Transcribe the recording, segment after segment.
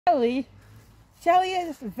Chilly.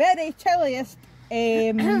 Chilliest, very chilliest.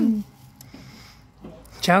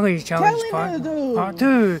 Challenge part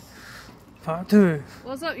two. Part two.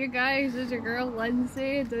 What's up, you guys? This is your girl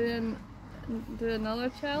Lindsay doing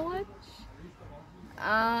another challenge.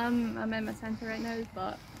 I'm in my centre right now,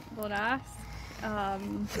 but don't ask.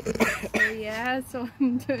 So yeah, so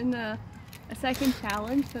I'm doing a second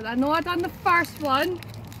challenge because I know I done the first one.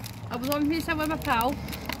 I was on FaceTime with my pal.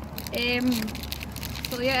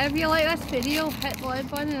 So yeah, if you like this video, hit the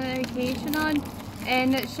like button and notification on.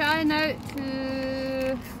 And shouting out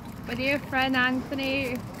to my dear friend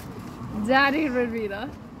Anthony, Daddy Rivera,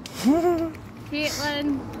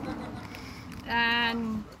 Caitlin,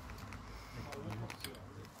 and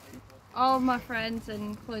all of my friends,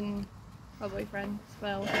 including my boyfriend as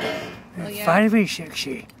well. So yeah. Very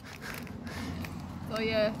sexy. So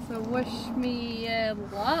yeah, so wish me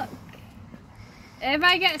luck. If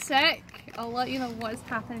I get sick, I'll let you know what's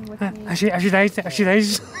happening with me. She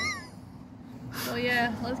dies. So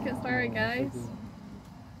yeah, let's get started, guys.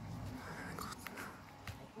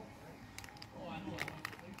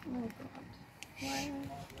 Oh god. Why?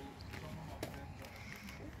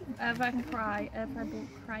 If I can cry, if I don't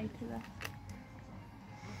cry to this.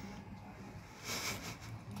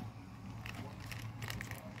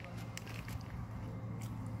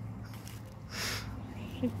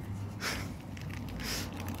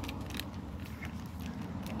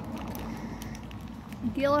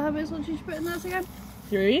 Gila, how many songs did you put in this again?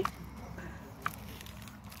 3.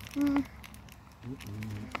 You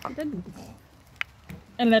didn't.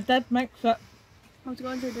 And I did mix it. I was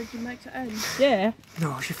going to, did you mix it in? Yeah.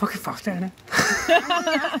 No, she fucking fucked it in it.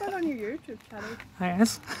 That's been on your YouTube channel.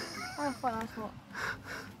 Yes. Oh, fuck, that's what.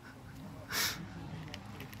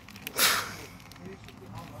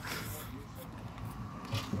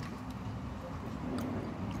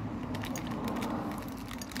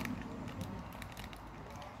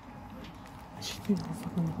 She did no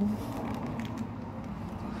fucking home.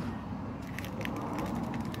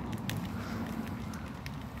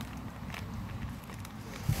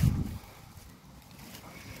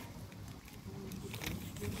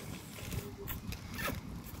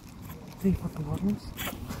 Three fucking bottles.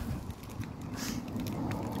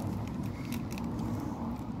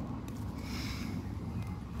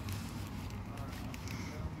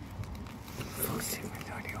 Fuck's sake, my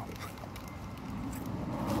daddy up.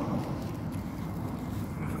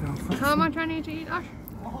 How am I trying to eat Ash?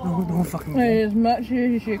 No fucking way. As much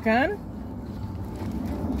as you can.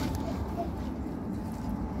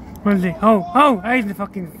 What is he? Oh, I the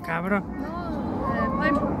fucking camera. No,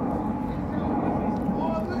 plane.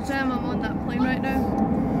 I'm on that plane right now.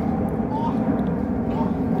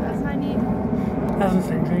 That's what I need. Doesn't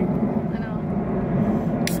seem right. I know.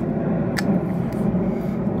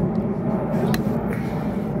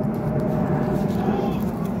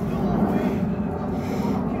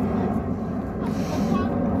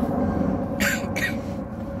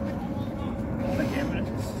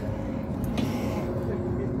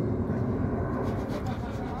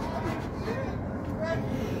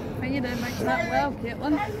 You did mix that well,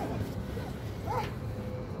 Caitlin.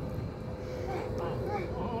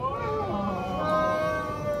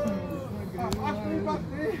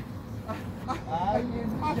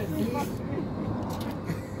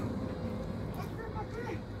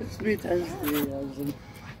 It's 3 times 3 hours.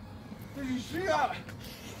 Did you see that?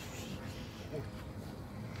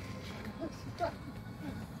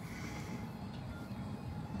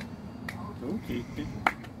 Okay.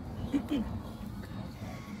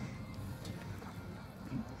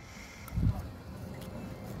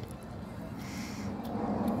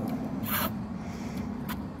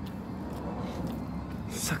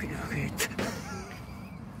 Suck it, great.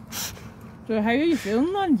 So how are you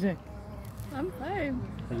feeling, Lindsay? I'm fine.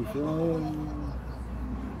 Are you feeling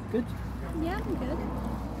good? Yeah, I'm good.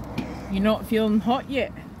 You're not feeling hot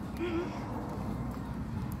yet?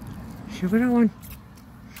 Sugar on.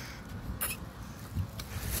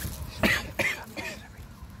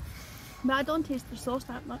 But I don't taste the sauce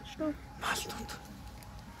that much though. Bastard.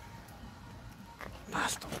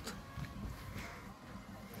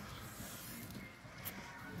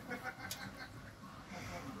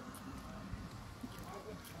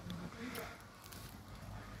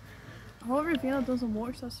 Whoever Vienna doesn't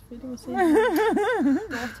watch this video saying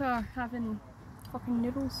daughter having fucking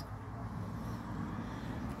noodles.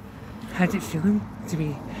 How's it feeling to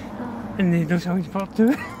be in the No Challenge Part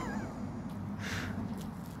 2?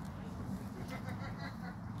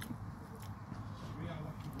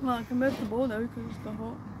 Well, I can move the bowl now because it's the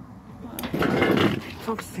hot.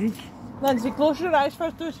 Fuck's sake. Lindsay, close your eyes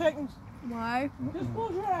for 2 seconds. Why? Just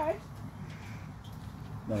close your eyes.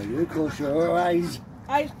 No, you close your eyes.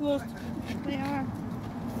 Eyes closed. They are.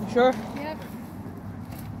 You sure? Yep.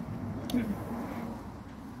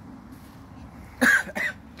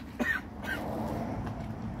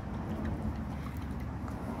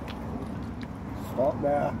 Stop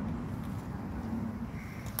there.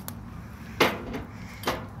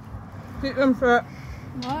 Keep them shut.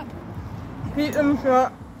 What? Keep them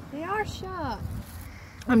shut. They are shut.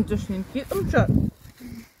 I'm just saying, keep them shut.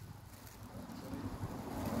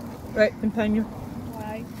 Right, continue.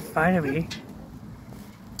 Why? Fire away.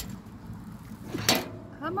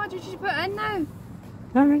 How much did you put in now?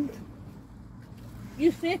 Nothing.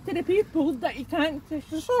 You say to the people that you can't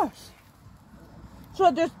taste the sauce. So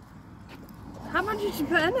I just How much did you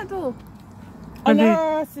put in it though?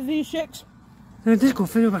 another 3 shakes. No, just go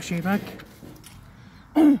fill up a shea bag.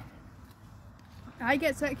 I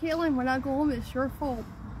get sick, Caitlin. When I go home, it's your fault.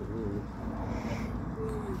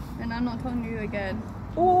 And I'm not telling you again.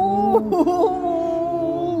 Oh!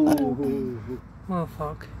 Oh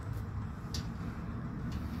fuck.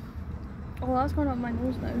 Oh, that's going up my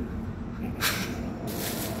nose now.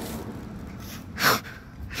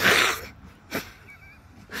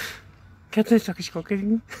 Get this suckish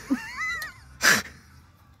cooking.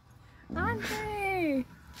 Andre!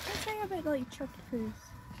 Let's say a bit like chucky food.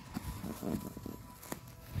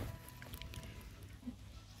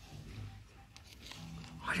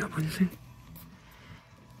 Hurry up, Lindsay.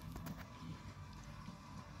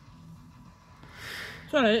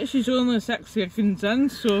 It's alright, she's only 6 seconds in,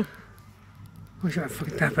 so We should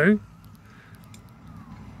fucking tap out.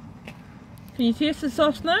 can you taste the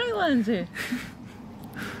sauce now, Lindsay?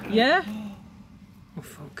 Yeah? Oh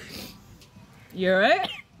fuck. You alright?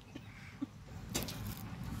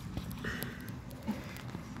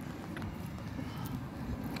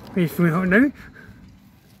 Are you feeling hot now?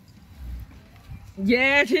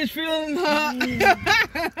 Yeah, she's feeling hot.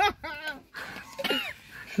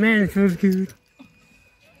 Man, it feels good.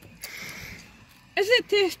 Is it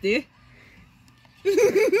tasty?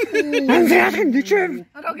 I'm asking the truth.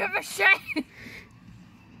 I don't give a shit!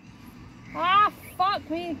 Ah, fuck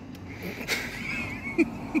me!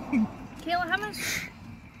 Kayla, how much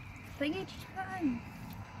thingy did you put in?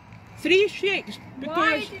 3 shakes.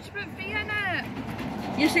 Why Because did you put 3 in it?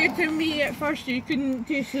 you said to me at first you couldn't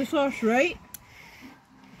taste the sauce, right?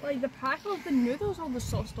 Like the pack of the noodles or the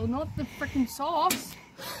sauce though, not the freaking sauce.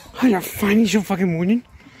 Oh, you're funny, so fucking moaning.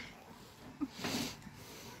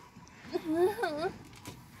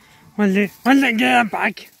 Lindsay, get that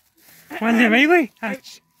bag. Lindsay, Riley,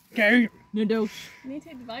 get out. Noodles. You need to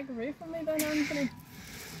take the bag away from me then, Anthony.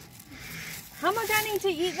 How much I need to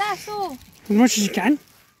eat this though? As much as you can.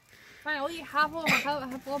 Fine, I'll eat half of it.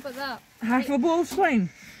 Half of it that. Half a bowl's fine.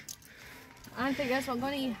 Anthony, guess what? I'm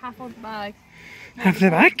going to eat half of the bag. Half the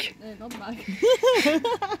bag. Not the bag.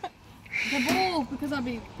 The bowl, because I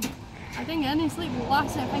didn't get any sleep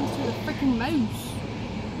last night thanks to the freaking mouse.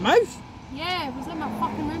 Mouse? Yeah, it was in my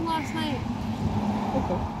fucking room last night.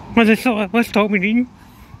 Okay. Let's stop with eating.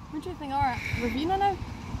 What do you think? Alright, Ravina now?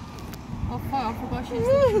 Oh fuck, I forgot she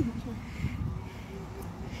was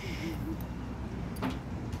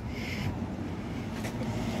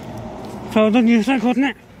So don't you start cutting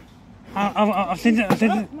it? I've seen it,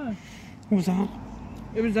 What was that?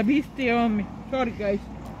 It was a beef steak on me. Sorry, guys.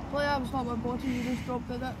 Well, that was not my bottle, you just dropped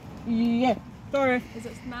it. Yeah, sorry. Is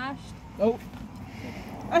it smashed? Oh.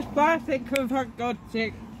 That's plastic, for God's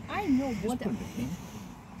sake. I know what it is.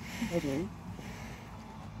 Okay.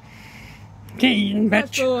 Get eating,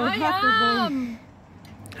 That's bitch. all, I half a bowl. am!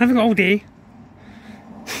 Having all day.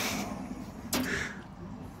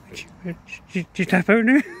 Do you tap out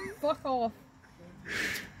now? Fuck off.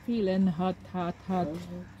 Feeling hot, hot, hot.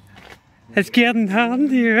 It's getting hard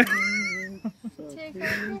here. Take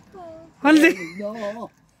off your clothes. Lindsay. No.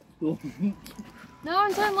 Now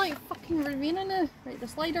I'm sounding like fucking Ravina now. Right, the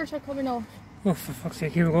sliders are coming off. Oh, for fuck's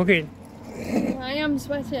sake, here we go again. I am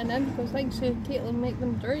sweating them because thanks to Caitlin make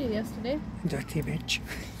them dirty yesterday. Dirty bitch.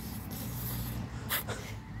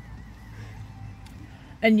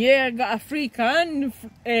 And yeah, I got a free can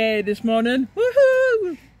this morning.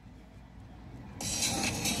 Woohoo!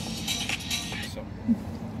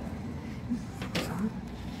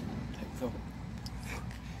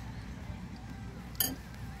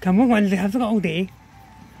 Come on, Lindsay, have got all day.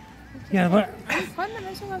 Yeah, but I'm fun to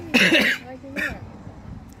miss one of these. I can do it.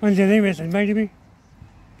 Lindsay, they was invited me.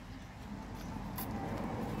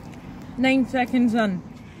 9 seconds in.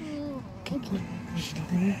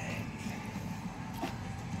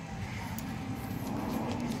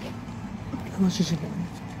 How much is it?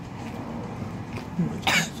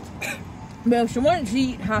 Well, she wants to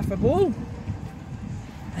eat half a bowl.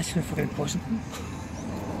 That's not fucking possible.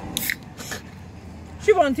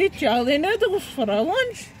 She wanted jelly noodles for her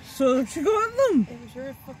lunch, so she got them. It was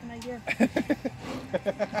your fucking idea.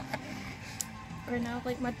 Right now,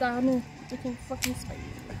 like my dad and looking fucking spicy.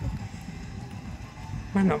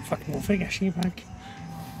 I'm not fucking over a shea bag.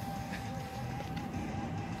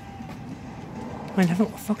 I never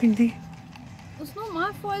got a fucking day. It's not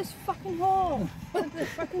my fault, it's fucking hot. The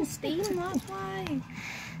fucking steam, that's why.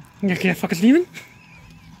 You're gonna fucking leaving?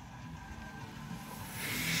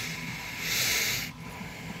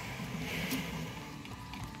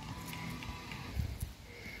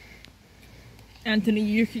 Anthony,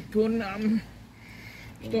 you keep going.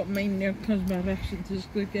 Stop mine there because my wrist is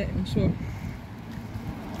getting sore.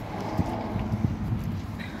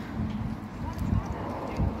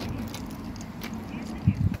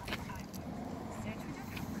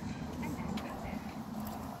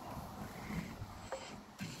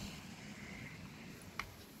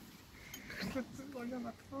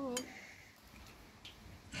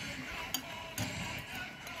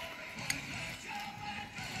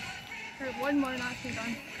 Right, one more and actually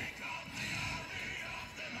done.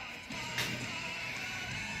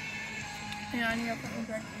 Yeah, I need a fucking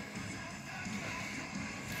drink.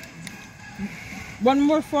 One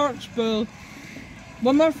more fork spoon.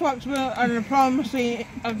 One more fork spoon, and I promise you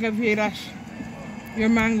I'll give you this. Your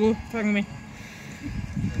mango thingy.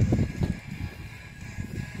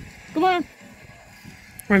 Come on.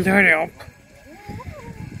 Well, hurry up.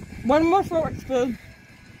 One more fork spoon,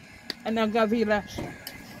 and I'll give you this.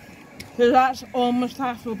 So that's almost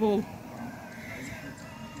half a bowl.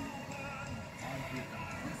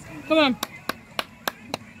 Come on.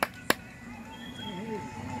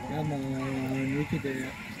 Come on, you can do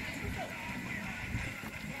it.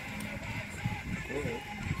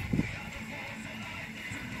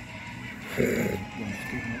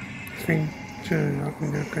 Three, two, I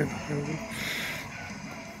can do it.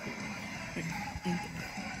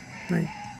 Right.